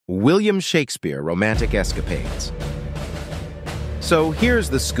William Shakespeare romantic escapades. So here's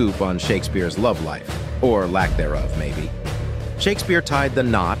the scoop on Shakespeare's love life, or lack thereof, maybe. Shakespeare tied the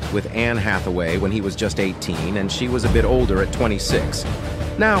knot with Anne Hathaway when he was just 18 and she was a bit older at 26.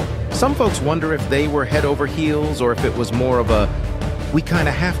 Now, some folks wonder if they were head over heels or if it was more of a we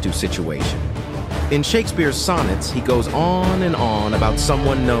kinda have to situation. In Shakespeare's sonnets, he goes on and on about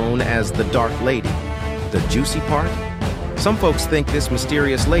someone known as the Dark Lady. The juicy part? Some folks think this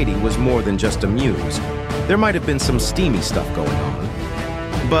mysterious lady was more than just a muse. There might have been some steamy stuff going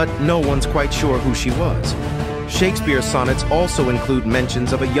on, but no one's quite sure who she was. Shakespeare's sonnets also include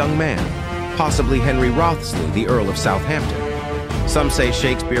mentions of a young man, possibly Henry Wriothesley, the Earl of Southampton. Some say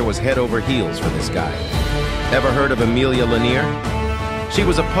Shakespeare was head over heels for this guy. Ever heard of Amelia Lanier? She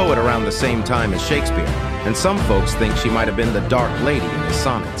was a poet around the same time as Shakespeare, and some folks think she might have been the Dark Lady in his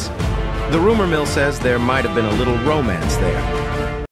sonnets. The rumor mill says there might have been a little romance there.